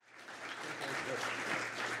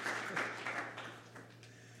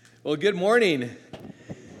Well, good morning.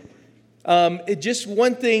 Just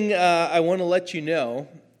one thing I want to let you know,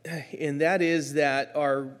 and that is that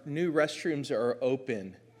our new restrooms are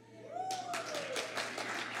open.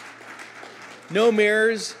 No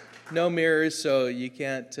mirrors, so you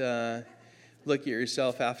can't look at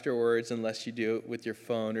yourself afterwards unless you do it with your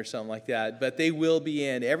phone or something like that. But they will be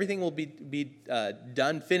in. Everything will be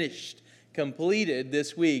done, finished, completed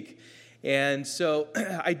this week. And so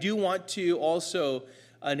I do want to also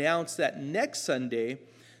announce that next Sunday,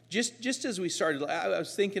 just as we started, I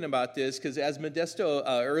was thinking about this because as Modesto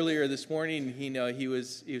earlier this morning, he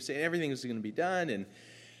was saying everything was going to be done, and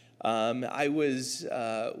I was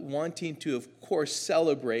wanting to, of course,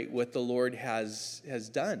 celebrate what the Lord has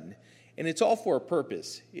done, and it's all for a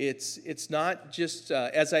purpose. It's not just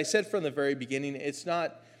as I said from the very beginning. It's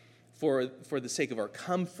not for the sake of our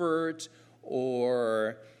comfort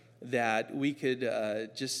or that we could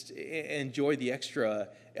just enjoy the extra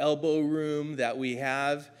elbow room that we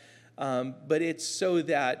have, but it's so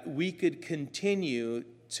that we could continue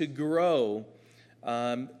to grow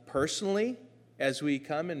personally as we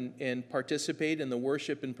come and participate in the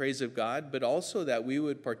worship and praise of God, but also that we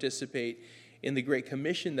would participate in the great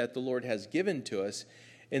commission that the Lord has given to us,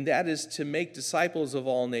 and that is to make disciples of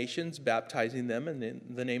all nations, baptizing them in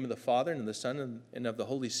the name of the Father and of the Son and of the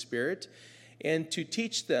Holy Spirit, and to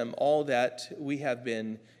teach them all that we have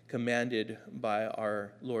been commanded by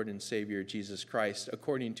our Lord and Savior Jesus Christ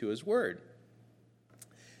according to his word.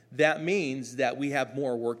 That means that we have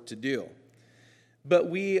more work to do. But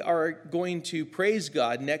we are going to praise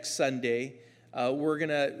God next Sunday. We're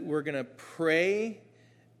gonna pray,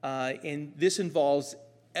 and this involves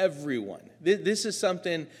everyone. This is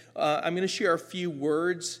something I'm going to share a few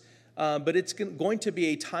words, but it's going to be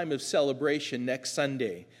a time of celebration next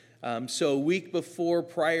Sunday. So a week before,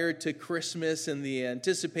 prior to Christmas and the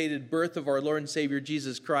anticipated birth of our Lord and Savior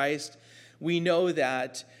Jesus Christ, we know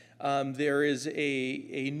that there is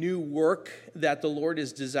a new work that the Lord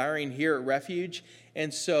is desiring here at Refuge.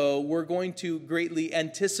 And so we're going to greatly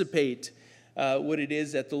anticipate what it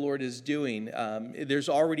is that the Lord is doing. There's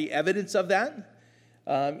already evidence of that.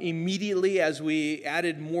 Immediately as we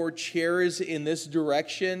added more chairs in this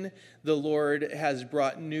direction, the Lord has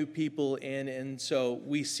brought new people in, and so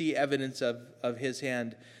we see evidence of his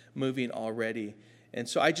hand moving already. And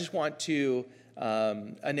so I just want to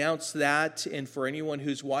announce that, and for anyone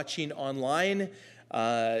who's watching online,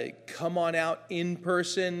 come on out in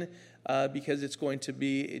person, because it's going to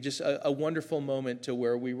be just a wonderful moment to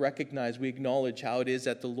where we recognize, we acknowledge how it is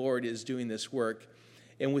that the Lord is doing this work.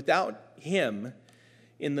 And without him,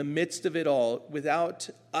 in the midst of it all, without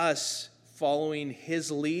us following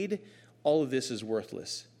his lead, all of this is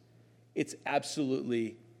worthless. It's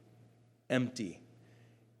absolutely empty.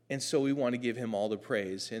 And so we want to give him all the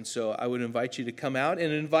praise. And so I would invite you to come out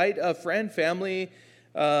and invite a friend, family,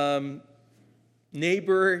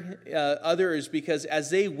 neighbor, others, because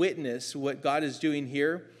as they witness what God is doing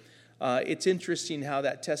here, it's interesting how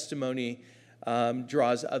that testimony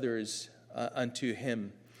draws others unto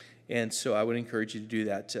him. And so I would encourage you to do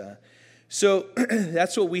that. So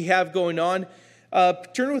that's what we have going on.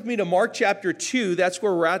 Turn with me to Mark chapter 2. That's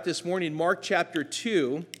where we're at this morning. Mark chapter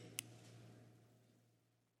 2.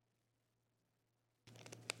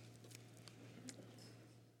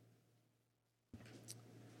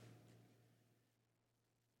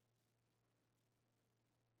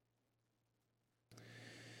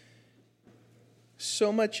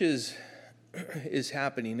 So much is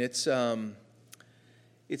happening. It's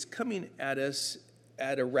coming at us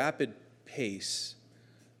at a rapid pace.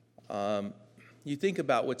 You think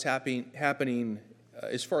about what's happening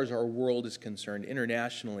as far as our world is concerned,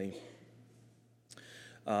 internationally,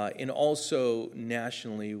 and also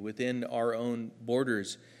nationally within our own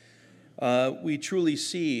borders. We truly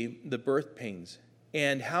see the birth pains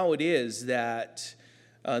and how it is that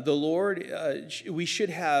the Lord, we should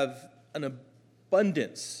have an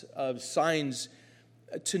abundance of signs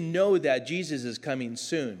to know that Jesus is coming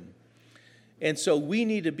soon. And so we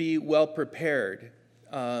need to be well prepared.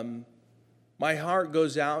 My heart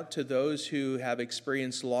goes out to those who have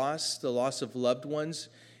experienced loss, the loss of loved ones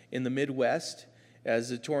in the Midwest, as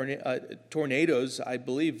the tornadoes, I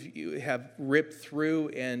believe, have ripped through.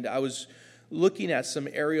 And I was looking at some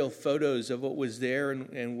aerial photos of what was there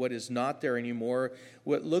and what is not there anymore.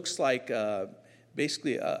 What looks like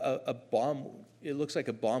basically a bomb. It looks like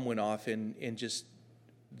a bomb went off and just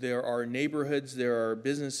there are neighborhoods, there are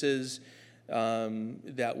businesses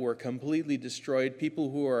that were completely destroyed. People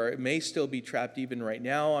who may still be trapped even right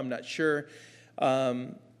now, I'm not sure.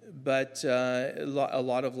 But a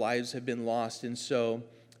lot of lives have been lost. And so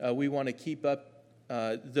we want to keep up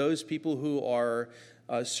those people who are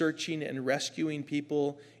searching and rescuing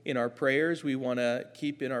people in our prayers. We want to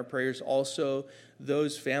keep in our prayers also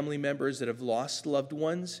those family members that have lost loved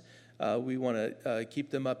ones. We want to keep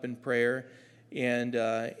them up in prayer and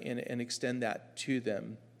extend that to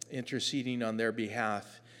them, interceding on their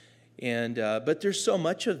behalf. But there's so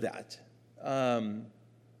much of that.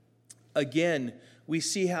 Again, we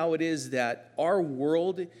see how it is that our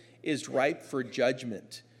world is ripe for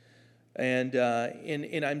judgment. And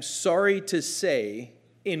I'm sorry to say,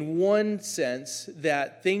 in one sense,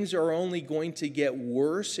 that things are only going to get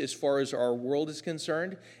worse as far as our world is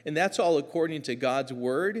concerned. And that's all according to God's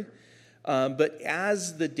word. But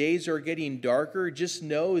as the days are getting darker, just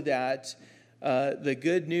know that the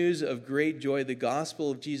good news of great joy, the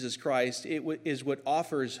gospel of Jesus Christ, is what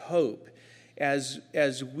offers hope.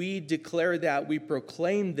 As we declare that, we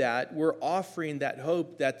proclaim that, we're offering that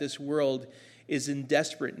hope that this world is in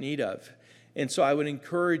desperate need of. And so I would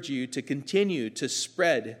encourage you to continue to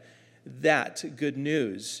spread that good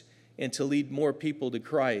news and to lead more people to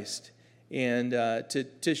Christ and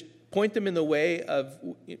to point them in the way of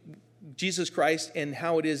Jesus Christ and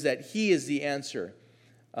how it is that He is the answer.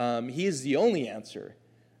 He is the only answer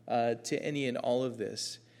to any and all of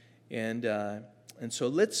this. And so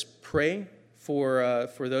let's pray for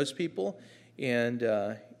those people, and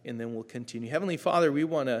then we'll continue. Heavenly Father,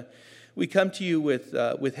 we come to you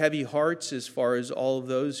with heavy hearts as far as all of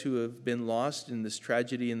those who have been lost in this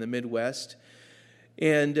tragedy in the Midwest,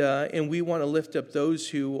 and we want to lift up those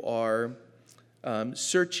who are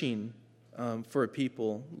searching for a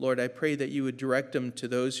people. Lord, I pray that you would direct them to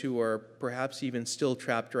those who are perhaps even still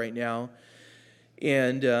trapped right now,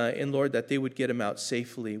 and Lord, that they would get them out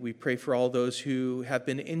safely. We pray for all those who have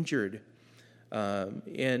been injured,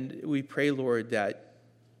 and we pray, Lord, that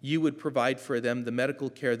you would provide for them the medical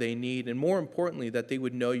care they need, and more importantly, that they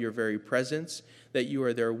would know your very presence, that you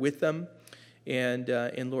are there with them, and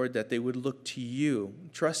Lord, that they would look to you,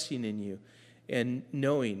 trusting in you, and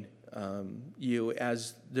knowing you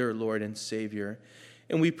as their Lord and Savior.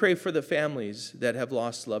 And we pray for the families that have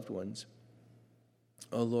lost loved ones.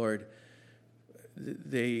 Oh Lord,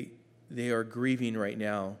 they are grieving right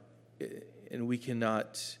now, and we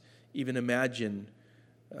cannot even imagine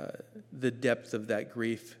the depth of that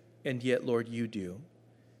grief, and yet, Lord, you do.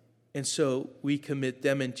 And so we commit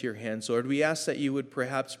them into your hands, Lord. We ask that you would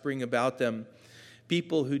perhaps bring about them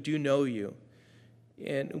people who do know you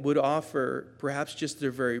and would offer perhaps just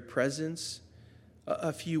their very presence,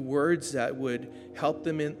 a few words that would help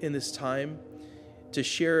them in this time to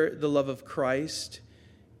share the love of Christ,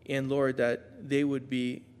 and Lord, that they would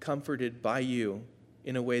be comforted by you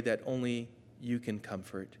in a way that only you can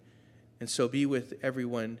comfort. And so be with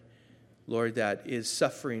everyone, Lord, that is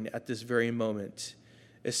suffering at this very moment,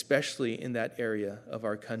 especially in that area of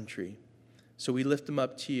our country. So we lift them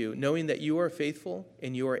up to you, knowing that you are faithful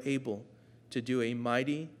and you are able to do a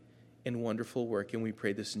mighty and wonderful work. And we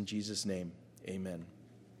pray this in Jesus' name. Amen.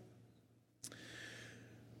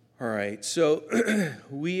 All right, so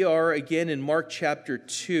we are again in Mark chapter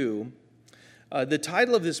 2. The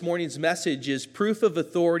title of this morning's message is Proof of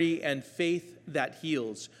Authority and Faith That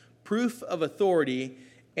Heals. Proof of authority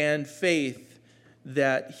and faith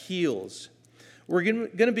that heals. We're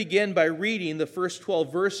going to begin by reading the first 12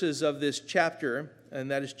 verses of this chapter, and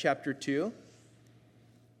that is chapter 2.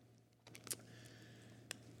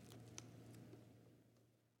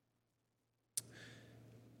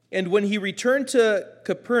 And when he returned to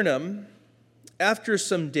Capernaum, after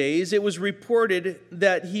some days, it was reported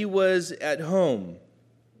that he was at home.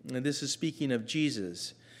 And this is speaking of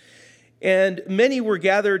Jesus. And many were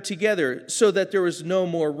gathered together so that there was no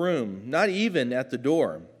more room, not even at the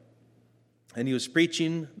door. And he was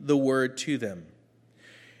preaching the word to them.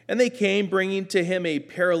 And they came, bringing to him a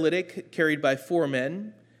paralytic carried by 4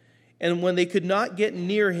 men. And when they could not get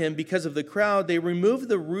near him because of the crowd, they removed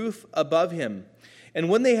the roof above him. And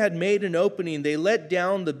when they had made an opening, they let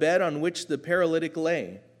down the bed on which the paralytic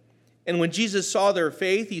lay. And when Jesus saw their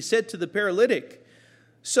faith, he said to the paralytic,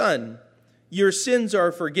 "Son, your sins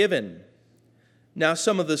are forgiven." Now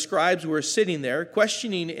some of the scribes were sitting there,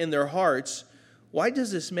 questioning in their hearts, "Why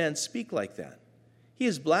does this man speak like that? He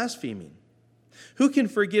is blaspheming. Who can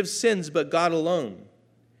forgive sins but God alone?"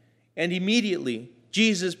 And immediately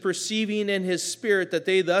Jesus, perceiving in his spirit that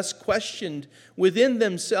they thus questioned within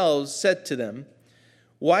themselves, said to them,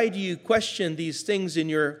 "Why do you question these things in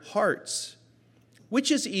your hearts?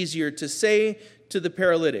 Which is easier, to say to the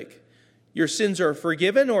paralytic, 'Your sins are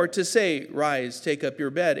forgiven,' or to say, 'Rise, take up your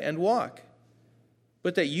bed and walk'?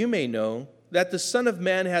 But that you may know that the Son of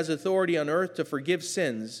Man has authority on earth to forgive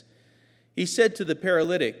sins," he said to the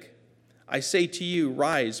paralytic, "I say to you,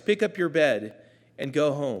 rise, pick up your bed, and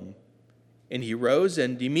go home." And he rose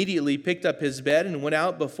and immediately picked up his bed and went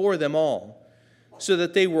out before them all, so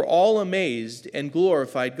that they were all amazed and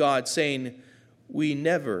glorified God, saying, "We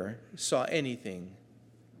never saw anything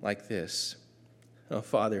like this." Oh,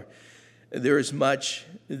 Father, there is much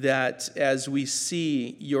that as we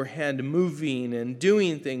see your hand moving and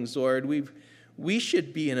doing things, Lord, we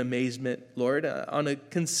should be in amazement, Lord, on a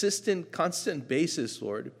constant basis,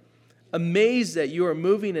 Lord. Amazed that you are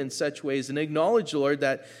moving in such ways, and acknowledge, Lord,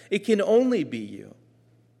 that it can only be you.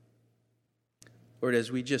 Lord,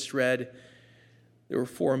 as we just read, there were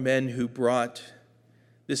 4 men who brought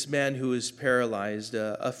this man who is paralyzed,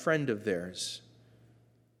 a friend of theirs.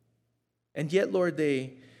 And yet, Lord,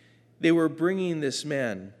 they were bringing this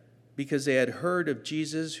man because they had heard of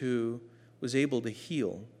Jesus who was able to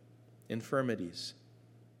heal infirmities.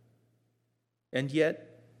 And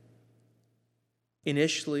yet,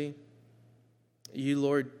 initially, you,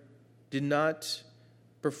 Lord, did not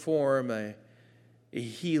perform a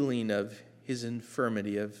healing of his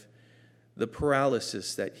infirmity, of the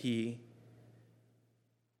paralysis that he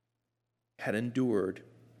had endured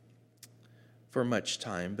for much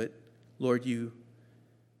time. But, Lord, you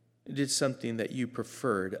did something that you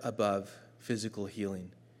preferred above physical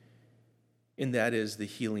healing, and that is the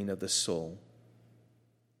healing of the soul.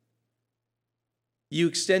 You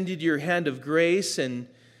extended your hand of grace, and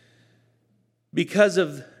because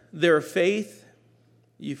of their faith,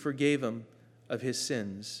 you forgave them of his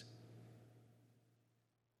sins.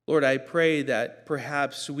 Lord, I pray that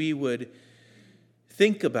perhaps we would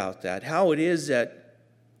think about that, how it is that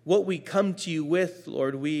what we come to you with,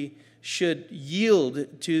 Lord, we should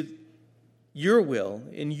yield to your will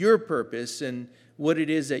and your purpose and what it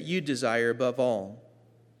is that you desire above all.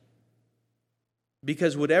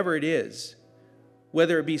 Because whatever it is,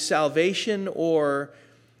 whether it be salvation or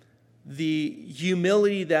the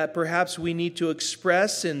humility that perhaps we need to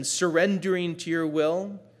express in surrendering to your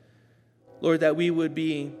will, Lord, that we would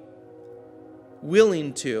be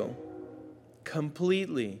willing to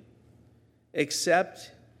completely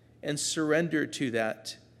accept and surrender to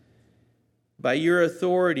that. By your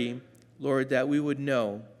authority, Lord, that we would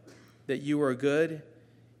know that you are good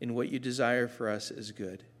and what you desire for us is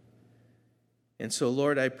good. And so,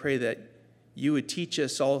 Lord, I pray that you would teach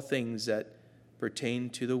us all things that pertain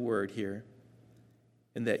to the word here,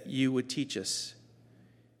 and that you would teach us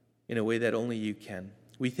in a way that only you can.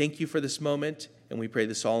 We thank you for this moment, and we pray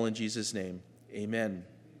this all in Jesus' name. Amen.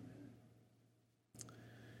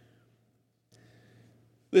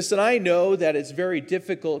 Listen, I know that it's very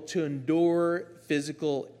difficult to endure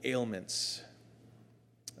physical ailments,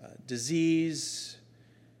 disease,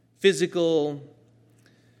 physical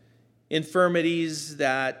infirmities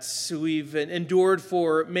that we've endured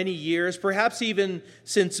for many years, perhaps even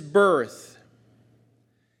since birth.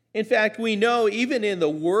 In fact, we know even in the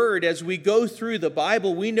Word, as we go through the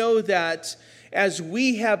Bible, we know that as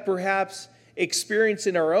we have perhaps experienced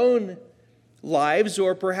in our own lives,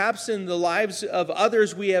 or perhaps in the lives of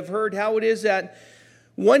others, we have heard how it is that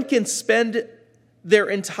one can spend their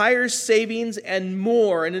entire savings and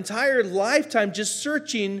more, an entire lifetime, just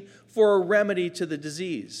searching for a remedy to the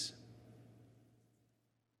disease.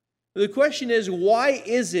 The question is, why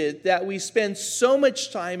is it that we spend so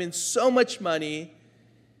much time and so much money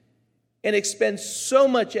and expend so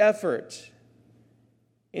much effort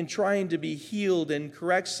in trying to be healed and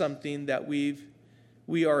correct something that we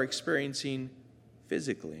are experiencing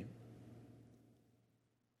physically?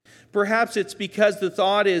 Perhaps it's because the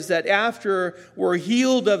thought is that after we're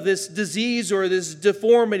healed of this disease or this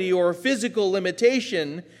deformity or physical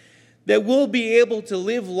limitation, that we'll be able to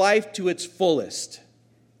live life to its fullest.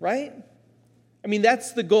 Right? I mean,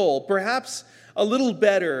 that's the goal. Perhaps a little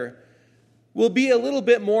better. We'll be a little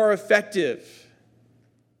bit more effective.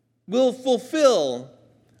 We'll fulfill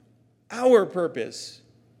our purpose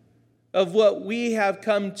of what we have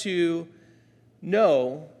come to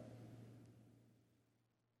know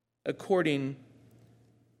according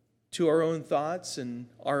to our own thoughts and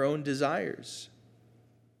our own desires.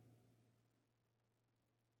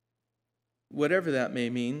 Whatever that may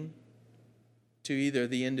mean to either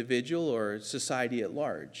the individual or society at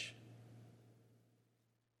large.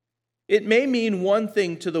 It may mean one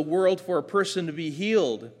thing to the world for a person to be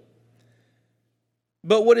healed,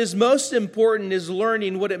 but what is most important is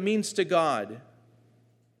learning what it means to God,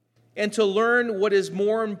 and to learn what is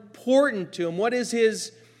more important to Him. What is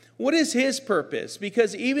His purpose?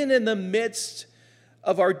 Because even in the midst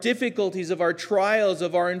of our difficulties, of our trials,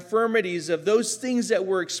 of our infirmities, of those things that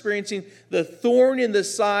we're experiencing, the thorn in the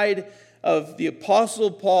side of the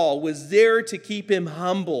Apostle Paul was there to keep him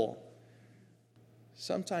humble.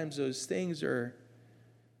 Sometimes those things are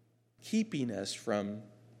keeping us from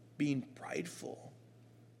being prideful.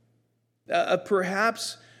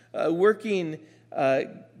 Perhaps working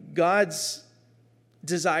God's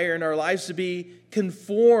desire in our lives to be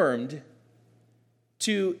conformed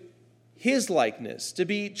to His likeness, to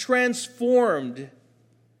be transformed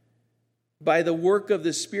by the work of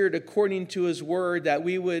the Spirit according to His Word, that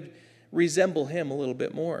we would resemble Him a little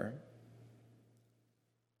bit more.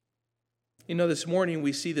 You know, this morning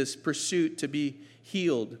we see this pursuit to be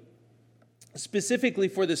healed, specifically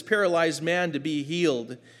for this paralyzed man to be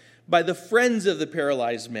healed by the friends of the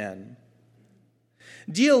paralyzed man.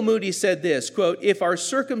 D.L. Moody said this, quote, "If our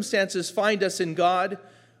circumstances find us in God,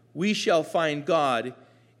 we shall find God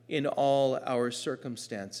in all our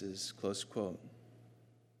circumstances," close quote.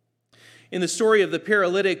 In the story of the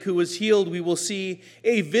paralytic who was healed, we will see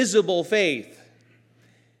a visible faith.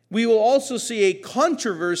 We will also see a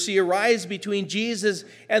controversy arise between Jesus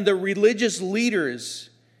and the religious leaders,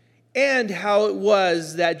 and how it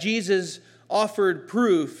was that Jesus offered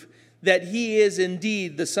proof that He is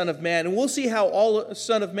indeed the Son of Man. And we'll see how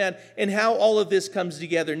Son of Man and how all of this comes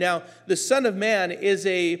together. Now, the Son of Man is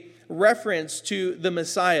a reference to the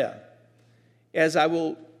Messiah, as I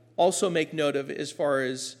will also make note of as far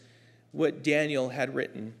as what Daniel had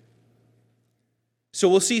written. So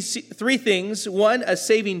we'll see three things. One, a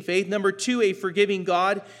saving faith. Number two, a forgiving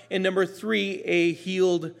God. And number three, a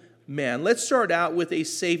healed man. Let's start out with a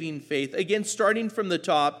saving faith. Again, starting from the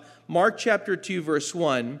top, Mark chapter 2, verse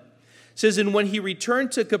 1 says, "And when He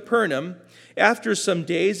returned to Capernaum, after some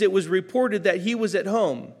days, it was reported that He was at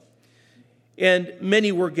home. And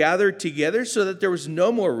many were gathered together so that there was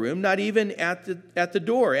no more room, not even at the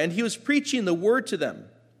door. And He was preaching the word to them.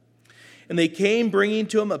 And they came, bringing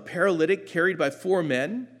to Him a paralytic carried by 4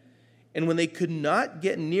 men. And when they could not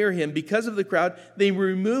get near Him because of the crowd, they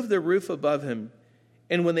removed the roof above Him.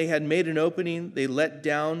 And when they had made an opening, they let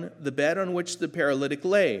down the bed on which the paralytic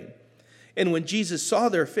lay. And when Jesus saw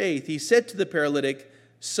their faith, He said to the paralytic,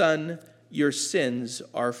 'Son, your sins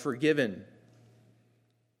are forgiven.'"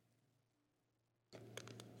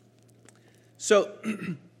 So,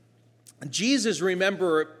 Jesus,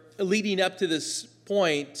 remember, leading up to this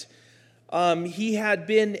point, He had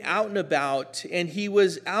been out and about, and He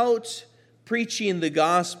was out preaching the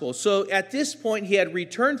gospel. So at this point, He had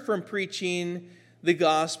returned from preaching the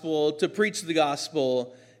gospel to preach the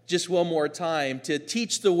gospel just one more time, to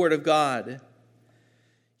teach the word of God.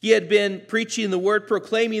 He had been preaching the word,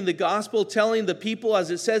 proclaiming the gospel, telling the people,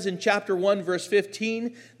 as it says in chapter 1, verse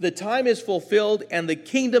 15, "The time is fulfilled and the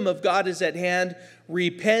kingdom of God is at hand.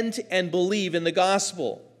 Repent and believe in the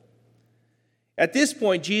gospel." At this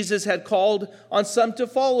point, Jesus had called on some to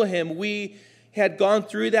follow Him. We had gone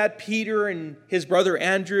through that. Peter and his brother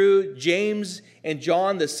Andrew, James and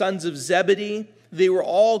John, the sons of Zebedee, they were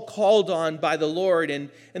all called on by the Lord, and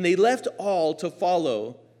they left all to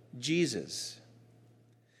follow Jesus.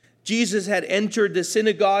 Jesus had entered the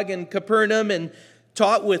synagogue in Capernaum and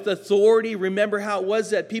taught with authority. Remember how it was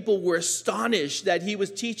that people were astonished that He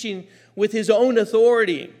was teaching with His own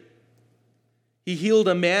authority. He healed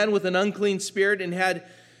a man with an unclean spirit and had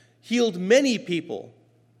healed many people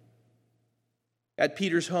at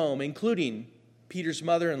Peter's home, including Peter's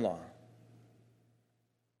mother-in-law.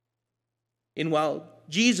 And while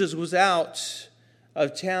Jesus was out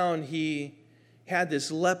of town, He had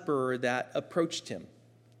this leper that approached Him,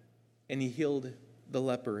 and He healed the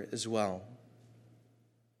leper as well.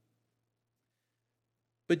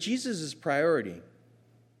 But Jesus' priority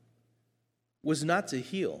was not to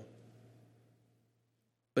heal,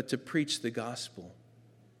 but to preach the gospel.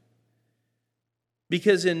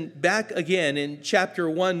 Because back again in chapter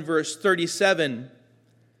 1, verse 37,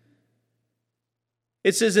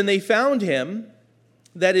 it says, "And they found Him,"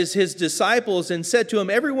 that is His disciples, "and said to Him,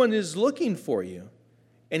 'Everyone is looking for you.'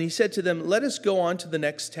 And He said to them, 'Let us go on to the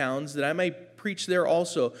next towns, that I may preach there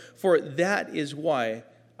also, for that is why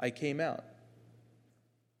I came out.'"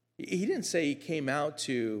 He didn't say He came out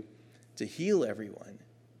to heal everyone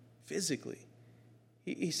physically.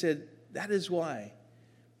 He said, "That is why.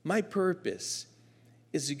 My purpose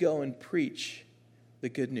is to go and preach the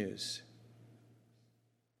good news."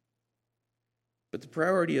 But the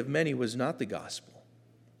priority of many was not the gospel.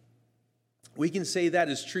 We can say that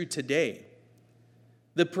is true today.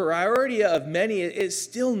 The priority of many is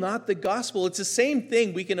still not the gospel. It's the same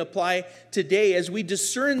thing we can apply today as we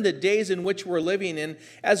discern the days in which we're living in,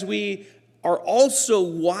 as we are also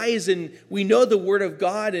wise and we know the Word of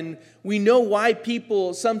God, and we know why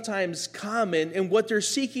people sometimes come and what they're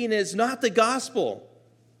seeking is not the gospel,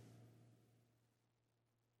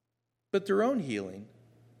 but their own healing,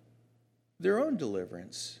 their own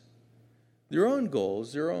deliverance, their own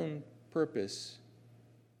goals, their own purpose.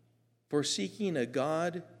 for seeking a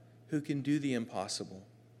God who can do the impossible.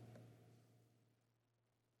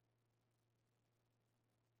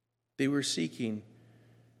 Many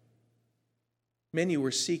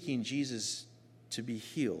were seeking Jesus to be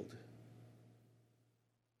healed.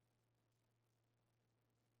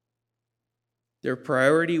 Their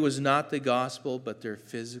priority was not the gospel, but their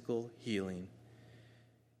physical healing.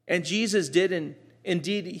 And Jesus did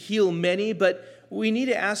indeed heal many, but we need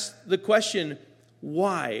to ask the question,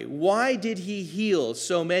 why? Why did he heal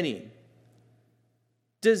so many?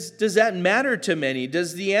 Does that matter to many?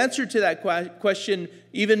 Does the answer to that question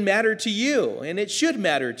even matter to you? And it should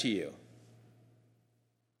matter to you.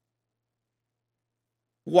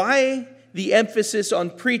 Why the emphasis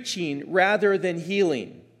on preaching rather than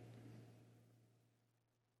healing?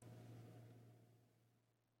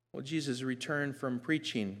 Well, Jesus returned from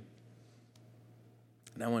preaching.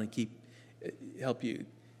 And I want to help you.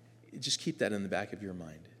 Just keep that in the back of your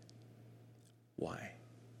mind. Why?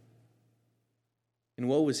 And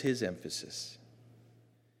what was his emphasis?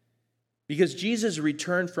 Because Jesus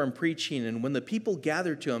returned from preaching, and when the people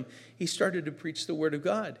gathered to him, he started to preach the word of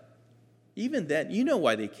God. Even then, you know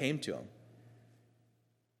why they came to him.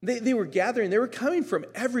 They were gathering. They were coming from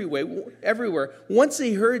everywhere. Once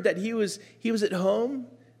they heard that he was at home,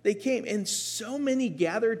 they came. And so many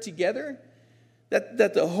gathered together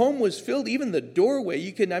that the home was filled. Even the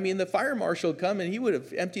doorway, the fire marshal would come and he would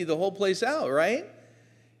have emptied the whole place out, right?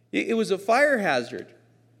 It was a fire hazard.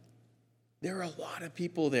 There were a lot of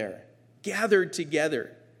people there, gathered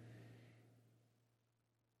together.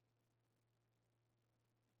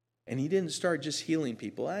 And he didn't start just healing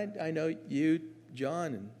people. I know you,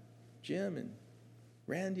 John, and Jim, and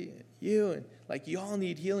Randy, and you, and you all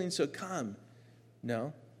need healing, so come.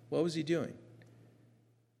 No. What was he doing?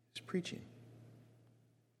 He was preaching.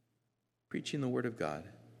 Preaching the word of God.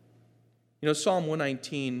 Psalm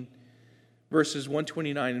 119, verses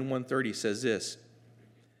 129 and 130 says this: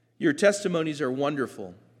 Your testimonies are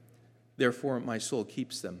wonderful, therefore my soul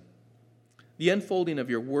keeps them. The unfolding of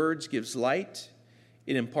your words gives light,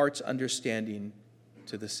 it imparts understanding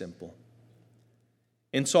to the simple.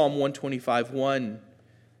 In Psalm 125:1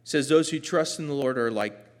 says, Those who trust in the Lord are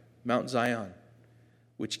like Mount Zion,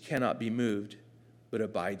 which cannot be moved, but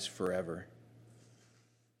abides forever.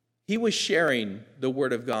 He was sharing the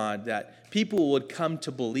word of God that people would come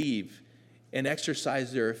to believe and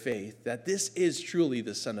exercise their faith, that this is truly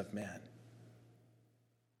the Son of Man.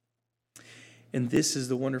 And this is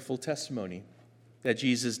the wonderful testimony that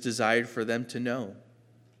Jesus desired for them to know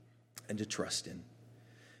and to trust in.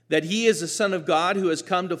 That he is the Son of God who has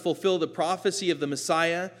come to fulfill the prophecy of the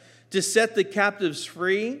Messiah, to set the captives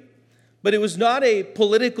free. But it was not a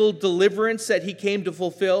political deliverance that he came to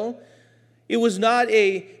fulfill. It was not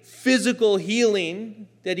a physical healing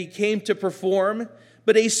that he came to perform,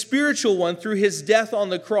 but a spiritual one through his death on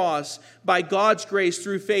the cross by God's grace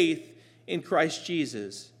through faith in Christ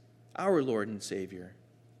Jesus, our Lord and Savior.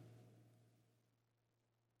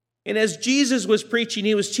 And as Jesus was preaching,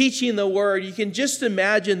 he was teaching the word. You can just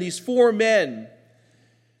imagine these four men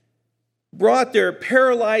brought their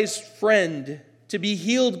paralyzed friend to be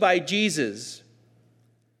healed by Jesus.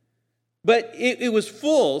 But it was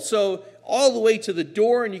full, so all the way to the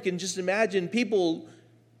door, and you can just imagine people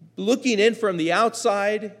looking in from the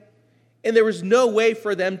outside, and there was no way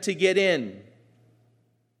for them to get in.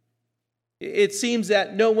 It seems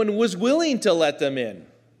that no one was willing to let them in.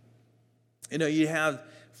 You have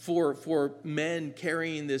four men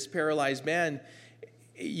carrying this paralyzed man.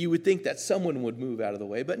 You would think that someone would move out of the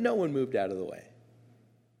way, but no one moved out of the way.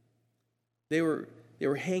 They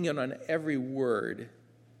were hanging on every word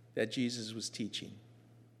that Jesus was teaching.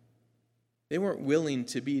 They weren't willing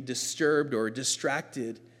to be disturbed or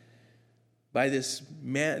distracted by these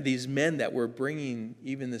men that were bringing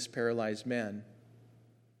even this paralyzed man.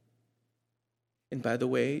 And by the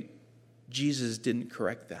way, Jesus didn't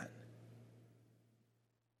correct that.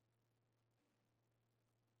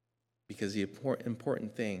 Because the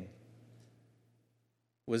important thing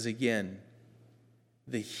was, again,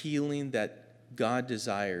 the healing that God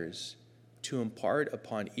desires to impart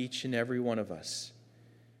upon each and every one of us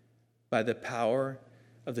by the power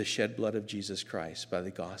of the shed blood of Jesus Christ, by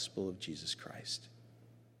the gospel of Jesus Christ.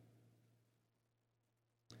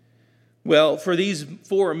 Well, for these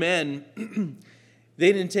four men,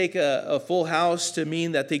 they didn't take a full house to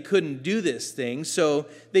mean that they couldn't do this thing. So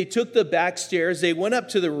they took the back stairs, they went up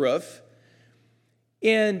to the roof,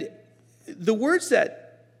 and the words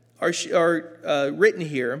that are written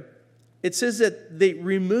here, it says that they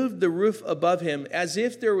removed the roof above him as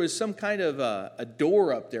if there was some kind of a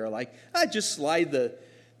door up there, like, just slide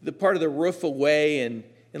the part of the roof away and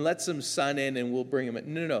let some sun in and we'll bring him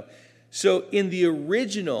in. No. So in the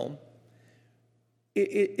original,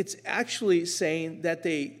 it's actually saying that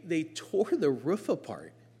they tore the roof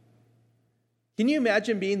apart. Can you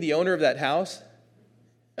imagine being the owner of that house?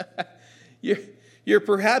 You're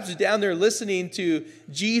perhaps down there listening to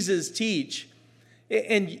Jesus teach,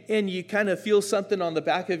 and you kind of feel something on the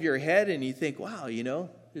back of your head, and you think, wow,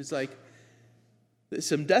 there's like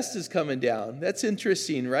some dust is coming down. That's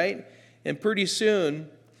interesting, right? And pretty soon,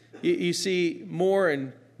 you see more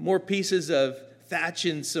and more pieces of thatch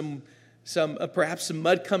and some perhaps some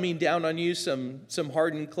mud coming down on you, some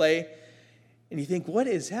hardened clay. And you think, what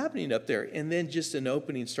is happening up there? And then just an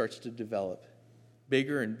opening starts to develop.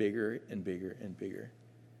 Bigger and bigger and bigger and bigger.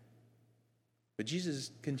 But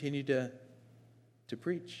Jesus continued to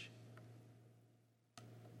preach.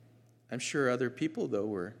 I'm sure other people, though,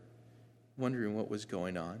 were wondering what was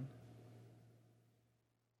going on.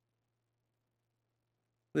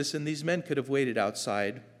 Listen, these men could have waited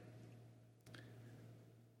outside,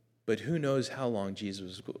 but who knows how long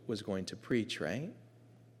Jesus was going to preach, right?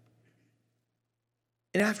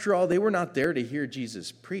 And after all, they were not there to hear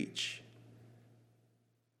Jesus preach,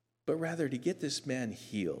 but rather to get this man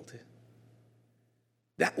healed.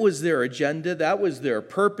 That was their agenda. That was their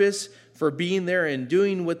purpose for being there and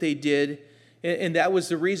doing what they did. And that was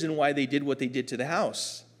the reason why they did what they did to the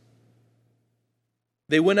house.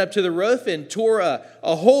 They went up to the roof and tore a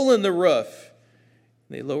hole in the roof.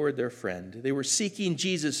 They lowered their friend. They were seeking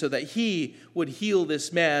Jesus so that he would heal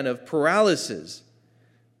this man of paralysis.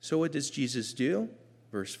 So what does Jesus do?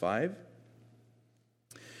 Verse 5.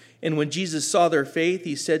 And when Jesus saw their faith,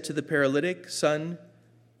 he said to the paralytic, "Son,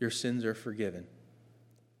 your sins are forgiven."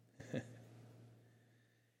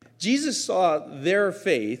 Jesus saw their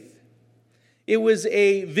faith. It was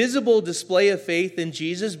a visible display of faith in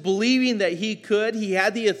Jesus, believing that he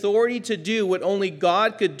had the authority to do what only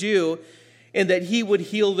God could do, and that he would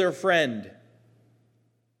heal their friend.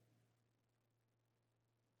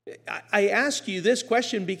 I ask you this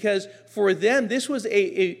question because for them, this was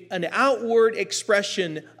an outward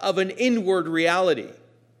expression of an inward reality.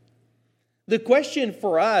 The question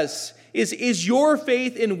for us is your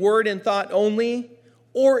faith in word and thought only,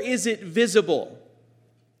 or is it visible?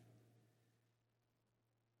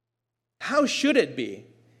 How should it be?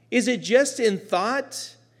 Is it just in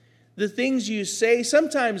thought? The things you say?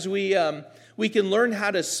 Sometimes we can learn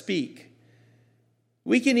how to speak.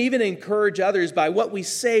 We can even encourage others by what we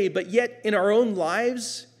say, but yet in our own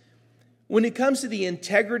lives, when it comes to the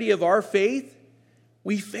integrity of our faith,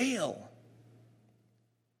 we fail.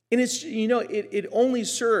 And it only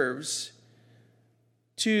serves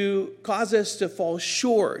to cause us to fall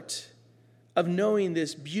short of knowing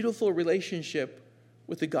this beautiful relationship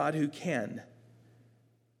with the God who can.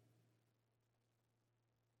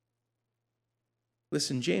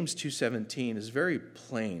 Listen, James 2:17 is very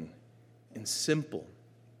plain and simple.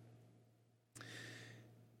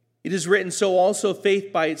 It is written, "So also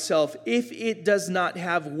faith by itself, if it does not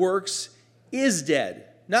have works, is dead."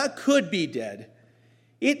 Not could be dead.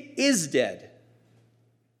 It is dead.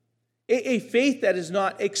 A faith that is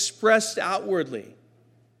not expressed outwardly.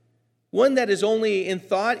 One that is only in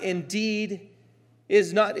thought and deed,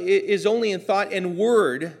 is only in thought and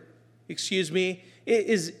word,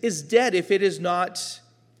 is dead if it is not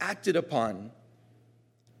acted upon.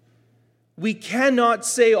 We cannot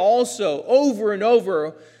say also over and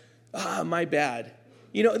over, my bad.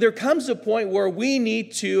 There comes a point where we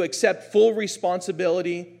need to accept full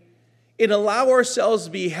responsibility and allow ourselves to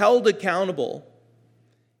be held accountable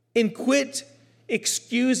and quit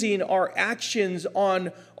excusing our actions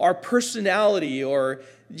on our personality or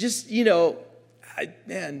just,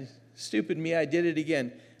 man, stupid me, I did it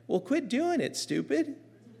again. Well, quit doing it, stupid.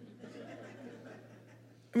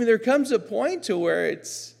 I mean, there comes a point to where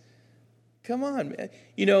it's, come on, man.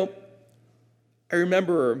 I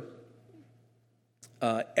remember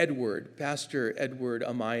Pastor Edward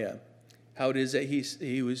Amaya, how it is that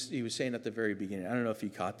he was saying at the very beginning, I don't know if you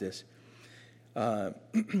caught this,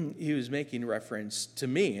 he was making reference to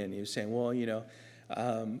me, and he was saying, well,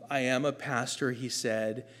 I am a pastor, he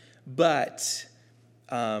said, but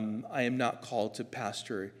I am not called to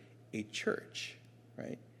pastor a church,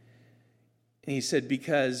 right? And he said,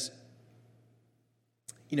 because,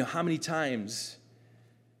 how many times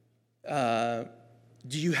do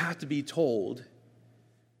you have to be taught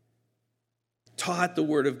the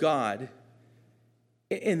Word of God,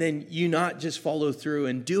 and then you not just follow through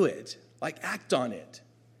and do it, like act on it?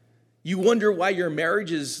 You wonder why your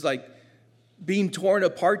marriage is like being torn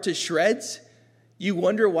apart to shreds? You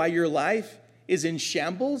wonder why your life is in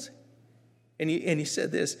shambles? And he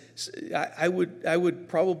said this, I would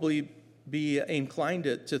probably be inclined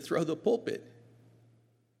to throw the pulpit.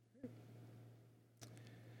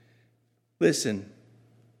 Listen,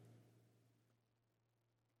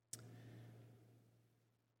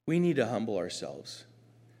 we need to humble ourselves.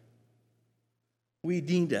 We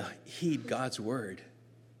need to heed God's word.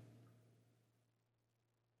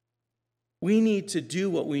 We need to do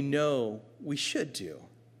what we know we should do.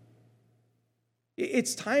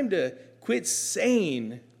 It's time to quit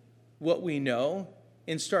saying what we know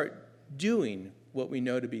and start doing what we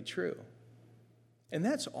know to be true. And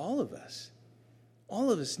that's all of us. All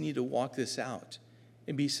of us need to walk this out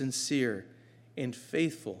and be sincere and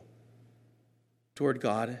faithful toward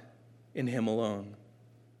God and Him alone.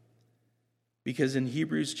 Because in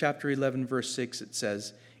Hebrews chapter 11, verse 6, it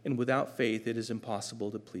says, "And without faith it is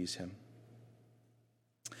impossible to please Him."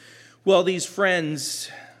 Well, these friends,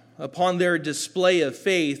 upon their display of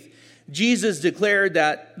faith, Jesus declared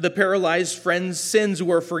that the paralyzed friend's sins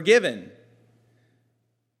were forgiven.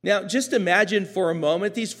 Now, just imagine for a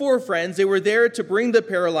moment, these four friends, they were there to bring the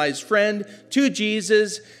paralyzed friend to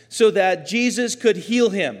Jesus so that Jesus could heal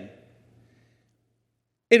him.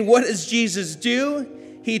 And what does Jesus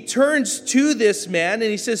do? He turns to this man and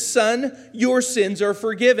he says, "Son, your sins are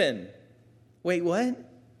forgiven." Wait, what?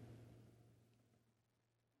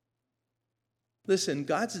 Listen,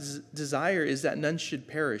 God's desire is that none should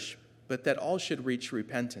perish, but that all should reach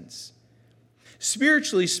repentance.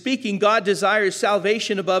 Spiritually speaking, God desires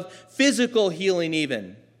salvation above physical healing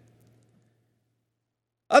even.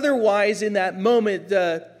 Otherwise, in that moment,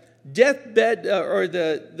 the deathbed or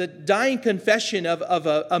the dying confession of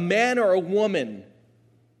a man or a woman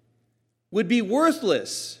would be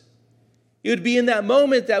worthless. It would be in that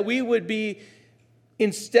moment that we would be,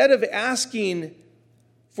 instead of asking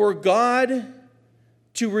for God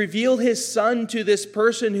to reveal His Son to this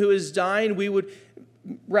person who is dying, we would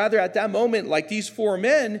rather at that moment, like these four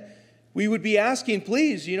men, we would be asking,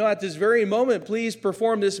 please, at this very moment, please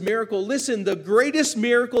perform this miracle. Listen, the greatest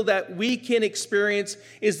miracle that we can experience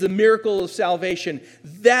is the miracle of salvation.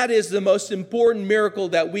 That is the most important miracle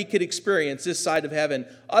that we could experience this side of heaven.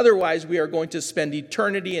 Otherwise, we are going to spend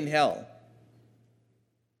eternity in hell.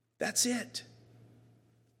 That's it.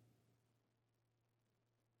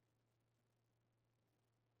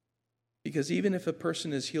 Because even if a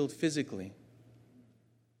person is healed physically,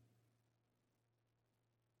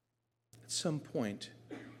 at some point,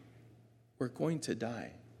 we're going to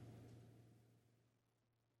die.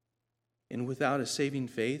 And without a saving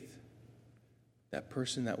faith, that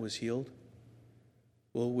person that was healed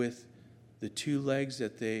will, with the two legs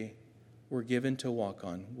that they were given to walk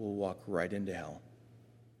on, will walk right into hell.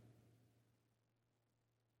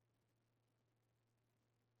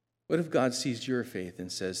 What if God sees your faith and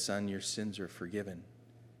says, "Son, your sins are forgiven"?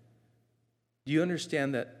 Do you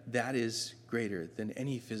understand that that is greater than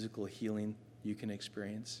any physical healing you can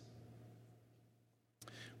experience?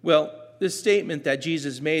 Well, this statement that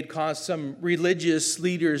Jesus made caused some religious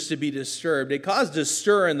leaders to be disturbed. It caused a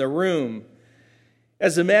stir in the room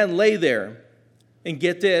as the man lay there. And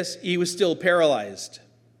get this, he was still paralyzed.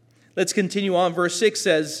 Let's continue on. Verse 6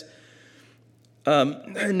 says,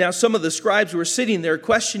 now some of the scribes were sitting there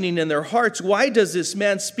questioning in their hearts, "Why does this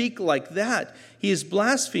man speak like that? He is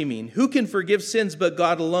blaspheming. Who can forgive sins but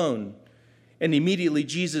God alone?" And immediately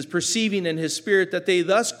Jesus, perceiving in his spirit that they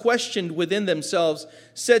thus questioned within themselves,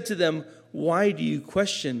 said to them, "Why do you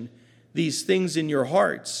question these things in your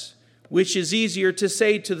hearts? Which is easier, to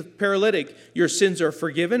say to the paralytic, 'Your sins are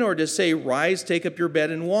forgiven,' or to say, 'Rise, take up your bed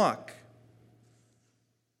and walk'?"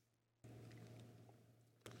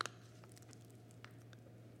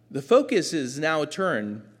 The focus is now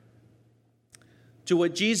turned to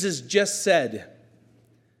what Jesus just said.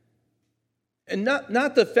 And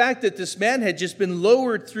not the fact that this man had just been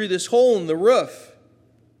lowered through this hole in the roof.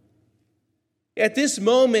 At this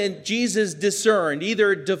moment, Jesus discerned,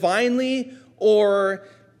 either divinely or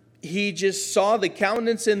he just saw the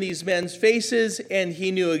countenance in these men's faces and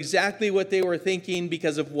he knew exactly what they were thinking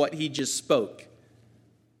because of what he just spoke.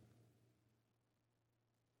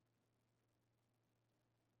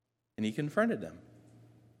 And he confronted them.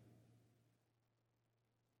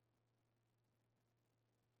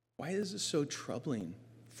 Why is this so troubling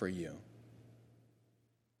for you?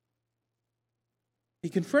 He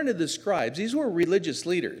confronted the scribes. These were religious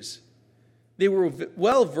leaders. They were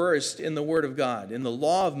well versed in the Word of God, in the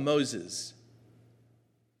law of Moses.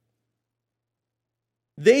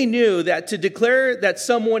 They knew that to declare that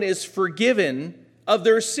someone is forgiven of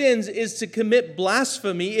their sins is to commit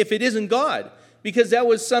blasphemy if it isn't God, because that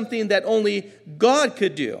was something that only God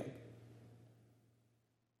could do.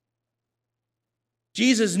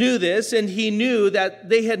 Jesus knew this, and he knew that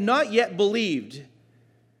they had not yet believed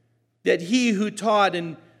that he who taught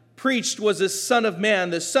and preached was the Son of Man,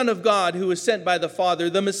 the Son of God who was sent by the Father,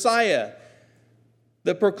 the Messiah,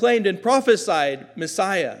 the proclaimed and prophesied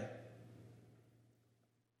Messiah.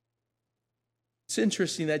 It's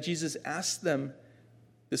interesting that Jesus asked them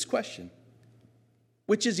this question.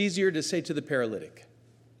 Which is easier to say to the paralytic?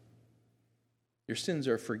 Your sins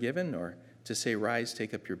are forgiven, or to say, rise,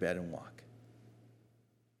 take up your bed and walk?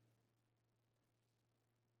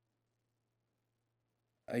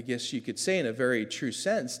 I guess you could say in a very true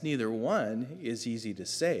sense, neither one is easy to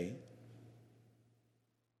say.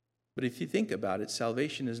 But if you think about it,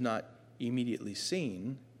 salvation is not immediately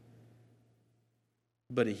seen,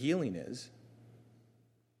 but a healing is.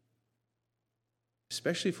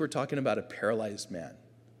 Especially if we're talking about a paralyzed man.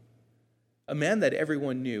 A man that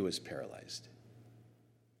everyone knew was paralyzed.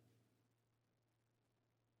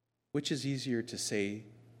 Which is easier to say,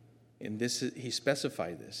 and this he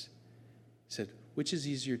specified this. He said, which is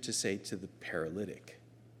easier to say to the paralytic?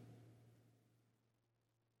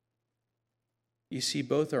 You see,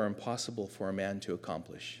 both are impossible for a man to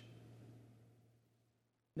accomplish.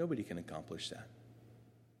 Nobody can accomplish that.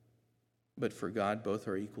 But for God, both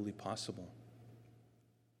are equally possible.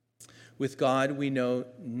 With God, we know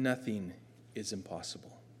nothing is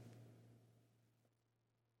impossible.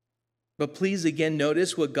 But please again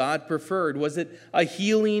notice what God preferred. Was it a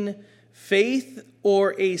healing faith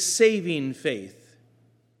or a saving faith?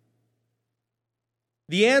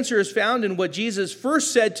 The answer is found in what Jesus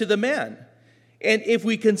first said to the man. And if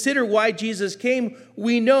we consider why Jesus came,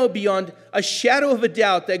 we know beyond a shadow of a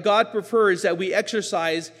doubt that God prefers that we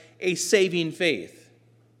exercise a saving faith.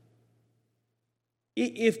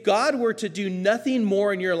 If God were to do nothing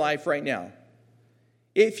more in your life right now,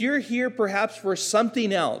 if you're here perhaps for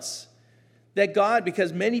something else, that God,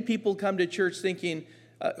 because many people come to church thinking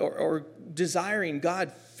or desiring,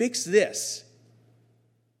 God, fix this.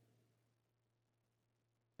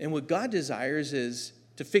 And what God desires is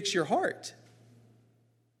to fix your heart.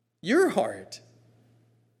 Your heart.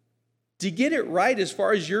 To get it right as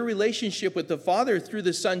far as your relationship with the Father through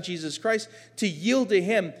the Son, Jesus Christ, to yield to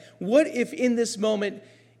Him. What if in this moment,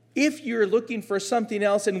 if you're looking for something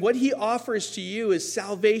else and what He offers to you is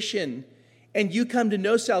salvation, and you come to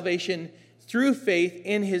know salvation through faith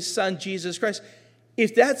in His Son, Jesus Christ,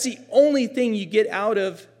 if that's the only thing you get out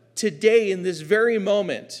of today in this very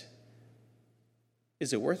moment,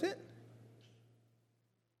 is it worth it?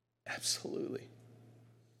 Absolutely.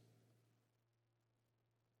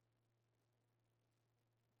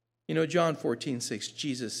 You know, John 14:6,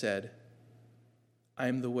 Jesus said, I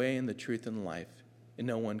am the way and the truth and the life, and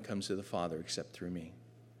no one comes to the Father except through me.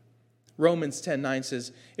 Romans 10:9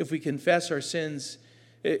 says, if we confess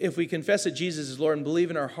that Jesus is Lord and believe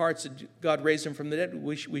in our hearts that God raised Him from the dead,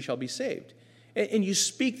 we shall be saved. And you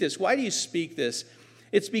speak this. Why do you speak this?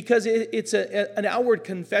 It's because it's an outward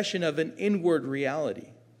confession of an inward reality.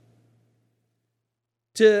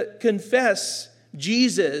 To confess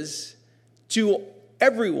Jesus to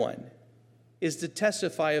everyone is to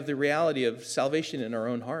testify of the reality of salvation in our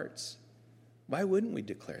own hearts. Why wouldn't we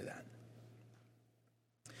declare that?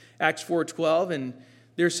 Acts 4:12, and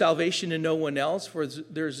there's salvation in no one else, for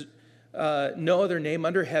there's no other name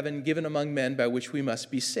under heaven given among men by which we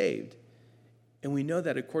must be saved. And we know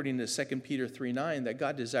that according to 2 Peter 3:9, that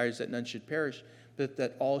God desires that none should perish, but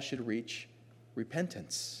that all should reach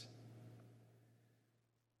repentance.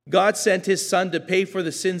 God sent His Son to pay for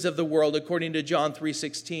the sins of the world, according to John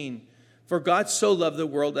 3:16. For God so loved the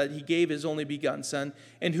world that He gave His only begotten Son,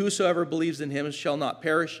 and whosoever believes in Him shall not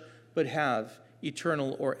perish, but have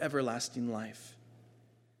eternal or everlasting life.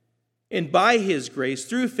 And by His grace,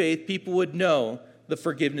 through faith, people would know the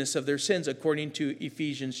forgiveness of their sins, according to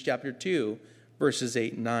Ephesians chapter 2, verses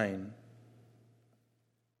 8 and 9.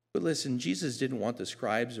 But listen, Jesus didn't want the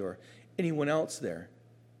scribes or anyone else there,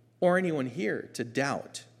 or anyone here, to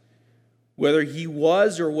doubt whether He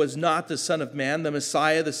was or was not the Son of Man, the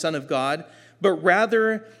Messiah, the Son of God, but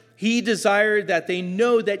rather He desired that they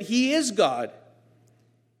know that He is God.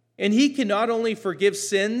 And He can not only forgive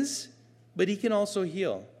sins, but He can also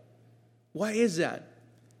heal. Why is that?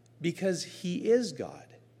 Because He is God.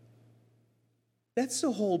 That's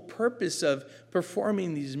the whole purpose of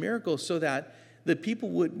performing these miracles, so that the people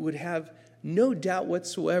would have no doubt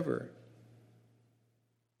whatsoever.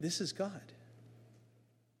 This is God.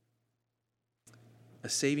 A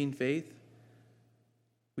saving faith.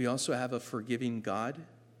 We also have a forgiving God.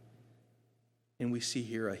 And we see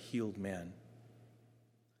here a healed man.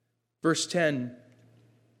 Verse 10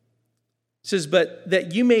 says, but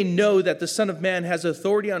that you may know that the Son of Man has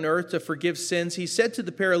authority on earth to forgive sins, He said to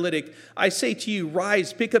the paralytic, I say to you,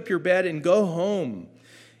 rise, pick up your bed, and go home.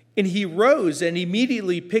 And he rose and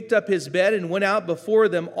immediately picked up his bed and went out before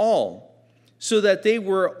them all, so that they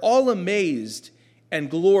were all amazed and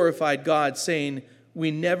glorified God, saying,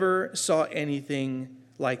 We never saw anything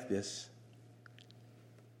like this.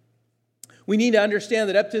 We need to understand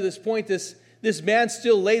that up to this point, this man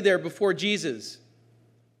still lay there before Jesus.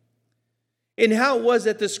 And how it was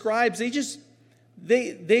that the scribes,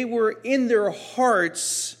 they were in their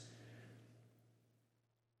hearts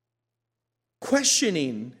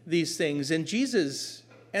questioning these things. And Jesus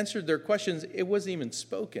answered their questions. It wasn't even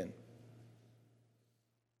spoken.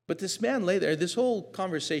 But this man lay there, this whole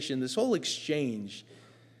conversation, this whole exchange,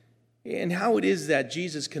 and how it is that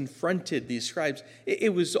Jesus confronted these scribes,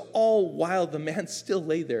 it was all while the man still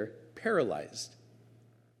lay there, paralyzed.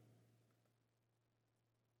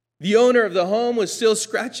 The owner of the home was still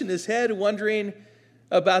scratching his head, wondering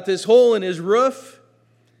about this hole in his roof.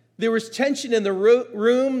 There was tension in the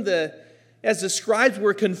room as the scribes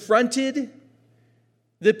were confronted.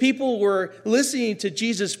 The people were listening to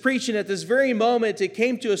Jesus preach, and at this very moment it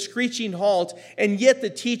came to a screeching halt, and yet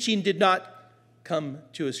the teaching did not come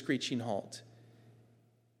to a screeching halt.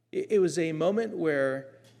 It was a moment where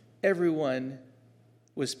everyone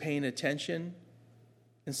was paying attention,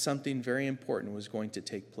 and something very important was going to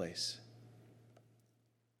take place.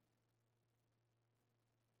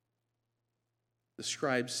 The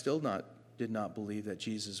scribes still did not believe that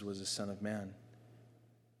Jesus was the Son of Man.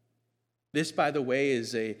 This, by the way,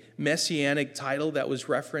 is a messianic title that was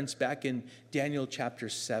referenced back in Daniel chapter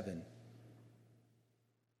 7.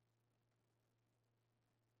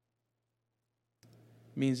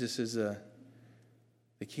 It means this is the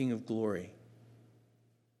King of glory.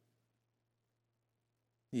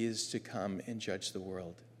 He is to come and judge the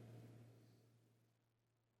world.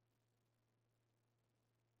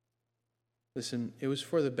 Listen, it was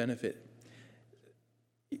for the benefit.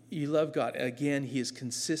 You love God. Again, He is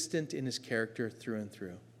consistent in His character through and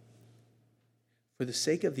through. For the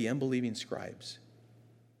sake of the unbelieving scribes,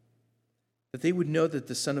 that they would know that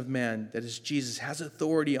the Son of Man, that is Jesus, has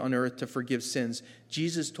authority on earth to forgive sins.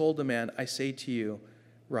 Jesus told the man, I say to you,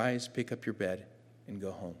 rise, pick up your bed, and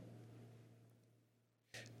go home.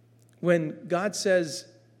 When God says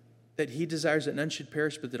that He desires that none should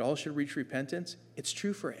perish, but that all should reach repentance, it's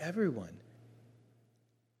true for everyone.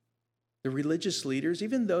 The religious leaders,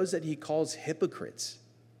 even those that He calls hypocrites,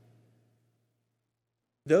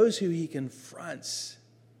 those who He confronts,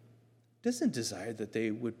 doesn't desire that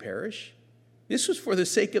they would perish. This was for the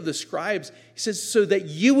sake of the scribes. He says, so that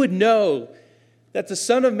you would know that the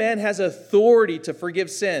Son of Man has authority to forgive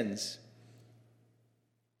sins.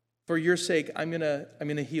 For your sake, I'm gonna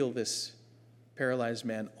heal this paralyzed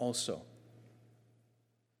man also.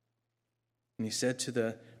 And He said to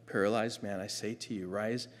the paralyzed man, I say to you,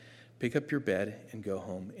 rise, pick up your bed, and go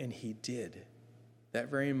home. And he did, that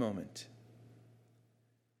very moment.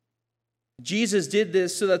 Jesus did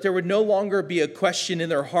this so that there would no longer be a question in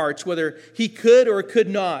their hearts whether He could or could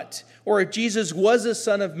not, or if Jesus was the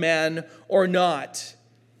Son of Man or not.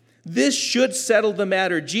 This should settle the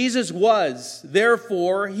matter. Jesus was,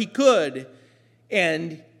 therefore He could,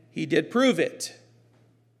 and He did prove it.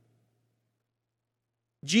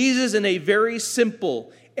 Jesus, in a very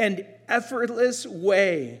simple and effortless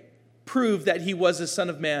way, proved that He was the Son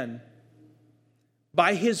of Man.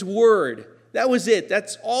 By His word. That was it.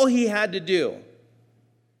 That's all He had to do.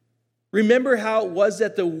 Remember how it was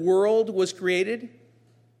that the world was created?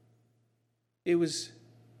 It was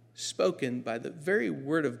spoken by the very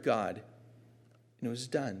word of God, and it was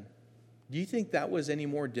done. Do you think that was any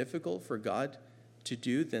more difficult for God to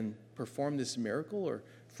do than perform this miracle or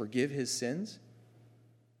forgive His sins?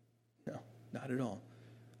 No, not at all.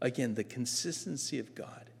 Again, the consistency of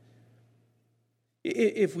God.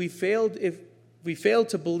 If we failed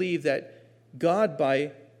to believe that God,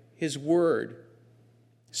 by His word,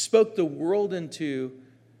 spoke the world into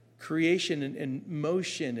creation and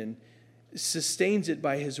motion and sustains it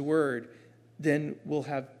by His word, then we'll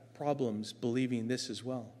have problems believing this as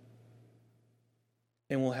well.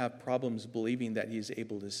 And we'll have problems believing that He is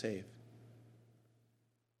able to save.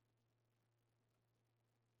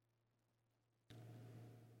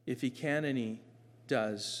 If He can and He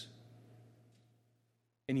does,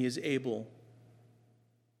 and He is able,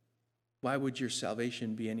 why would your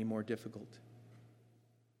salvation be any more difficult?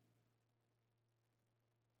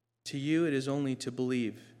 To you, it is only to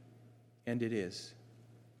believe, and it is.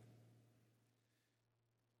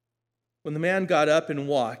 When the man got up and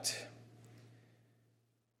walked,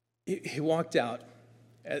 he walked out.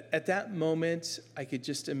 At that moment, I could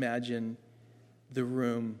just imagine the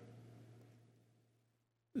room.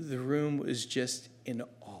 The room was just in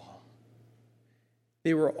awe.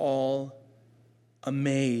 They were all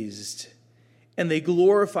amazed, and they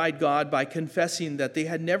glorified God by confessing that they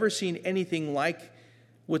had never seen anything like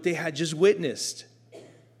what they had just witnessed.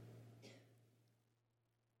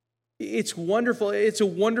 It's wonderful. It's a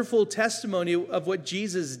wonderful testimony of what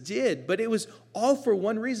Jesus did, but it was all for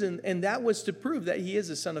one reason, and that was to prove that he is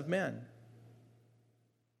the Son of Man.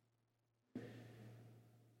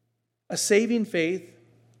 A saving faith,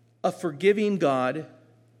 a forgiving God,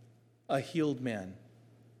 a healed man.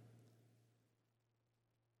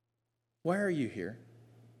 Why are you here?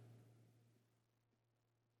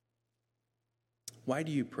 Why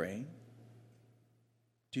do you pray?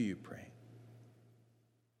 Do you pray?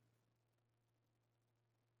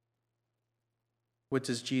 What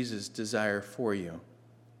does Jesus desire for you?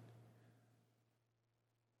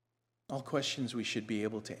 All questions we should be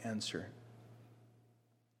able to answer.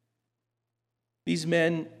 These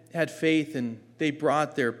men had faith and they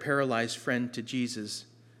brought their paralyzed friend to Jesus,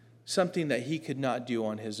 something that he could not do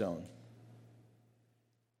on his own.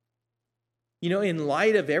 You know, in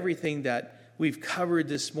light of everything that we've covered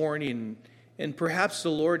this morning, and perhaps the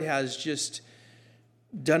Lord has just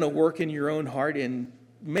done a work in your own heart in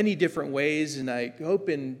many different ways, and I hope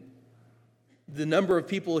in the number of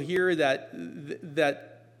people here that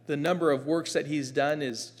the number of works that he's done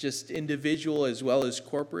is just individual as well as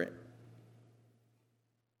corporate.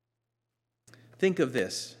 Think of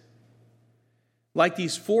this. Like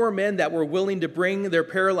these 4 men that were willing to bring their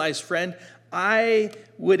paralyzed friend, I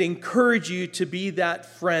would encourage you to be that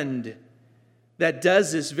friend that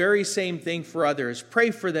does this very same thing for others. Pray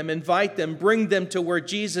for them, invite them, bring them to where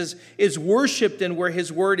Jesus is worshiped and where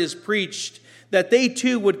his word is preached, that they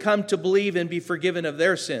too would come to believe and be forgiven of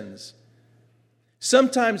their sins.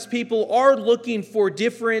 Sometimes people are looking for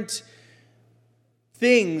different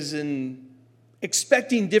things and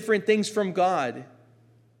expecting different things from God.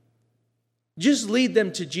 Just lead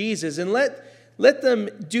them to Jesus and let them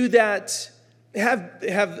do that. Have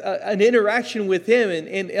an interaction with him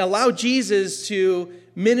and allow Jesus to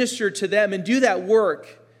minister to them and do that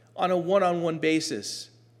work on a one-on-one basis.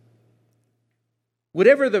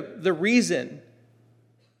 Whatever the reason,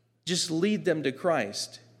 just lead them to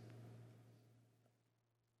Christ.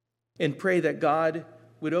 And pray that God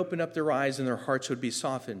would open up their eyes and their hearts would be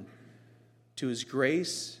softened to his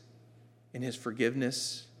grace and his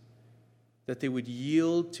forgiveness, that they would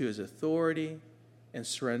yield to his authority and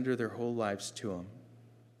surrender their whole lives to him.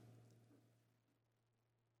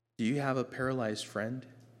 Do you have a paralyzed friend?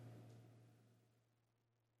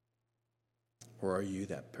 Or are you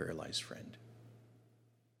that paralyzed friend?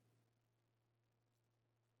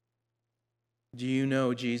 Do you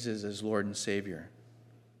know Jesus as Lord and Savior?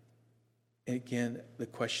 And again, the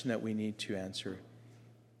question that we need to answer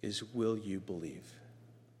is, will you believe?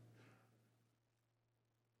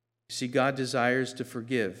 See, God desires to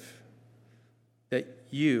forgive, that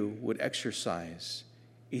you would exercise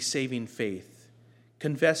a saving faith,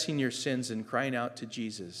 confessing your sins and crying out to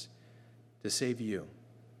Jesus to save you,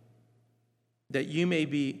 that you may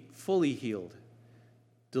be fully healed,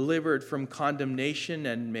 delivered from condemnation,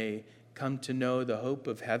 and may come to know the hope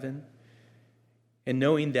of heaven. And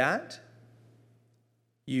knowing that,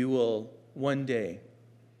 you will one day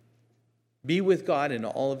be with God in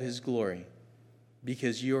all of his glory,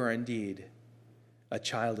 because you are indeed a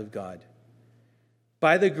child of God,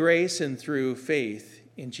 by the grace and through faith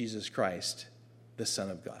in Jesus Christ, the Son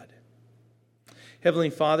of God. Heavenly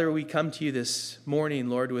Father, we come to you this morning,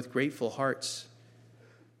 Lord, with grateful hearts.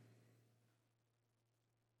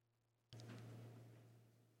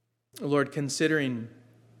 Lord, considering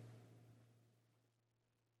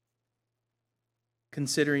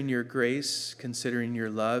your grace, considering your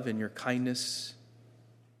love and your kindness,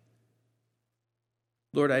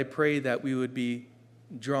 Lord, I pray that we would be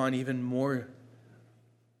drawn even more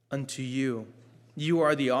unto you. You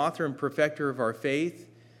are the author and perfecter of our faith.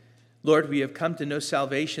 Lord, we have come to know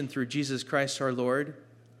salvation through Jesus Christ our Lord.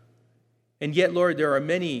 And yet, Lord, there are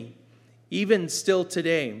many, even still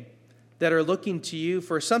today, that are looking to you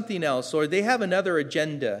for something else. Lord, they have another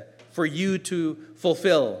agenda for you to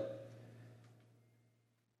fulfill.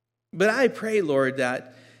 But I pray, Lord,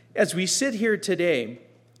 that as we sit here today,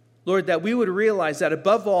 Lord, that we would realize that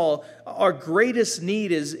above all, our greatest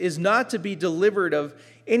need is not to be delivered of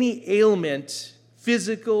any ailment,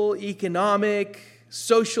 physical, economic,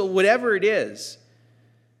 social, whatever it is,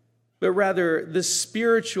 but rather the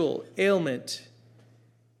spiritual ailment.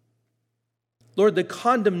 Lord, the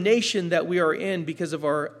condemnation that we are in because of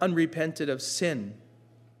our unrepented of sin.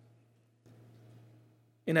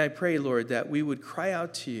 And I pray, Lord, that we would cry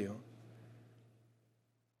out to you,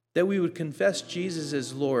 that we would confess Jesus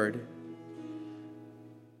as Lord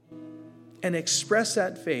and express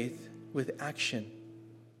that faith with action,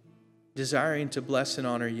 desiring to bless and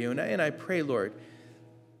honor you. And I pray, Lord,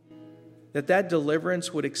 that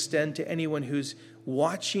deliverance would extend to anyone who's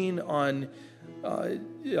watching on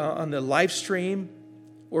on the live stream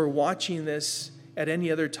or watching this at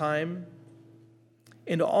any other time,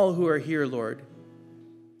 and to all who are here, Lord,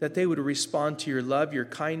 that they would respond to your love, your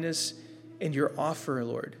kindness, and your offer,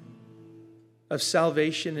 Lord, of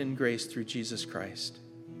salvation and grace through Jesus Christ.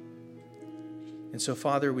 And so,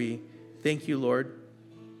 Father, we thank you, Lord,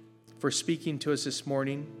 for speaking to us this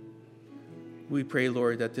morning. We pray,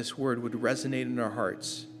 Lord, that this word would resonate in our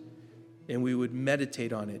hearts and we would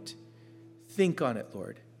meditate on it, think on it,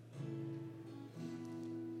 Lord,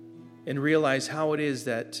 and realize how it is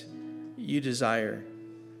that you desire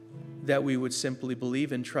that we would simply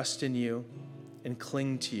believe and trust in you and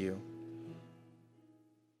cling to you.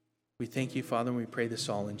 We thank you, Father, and we pray this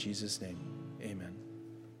all in Jesus' name. Amen.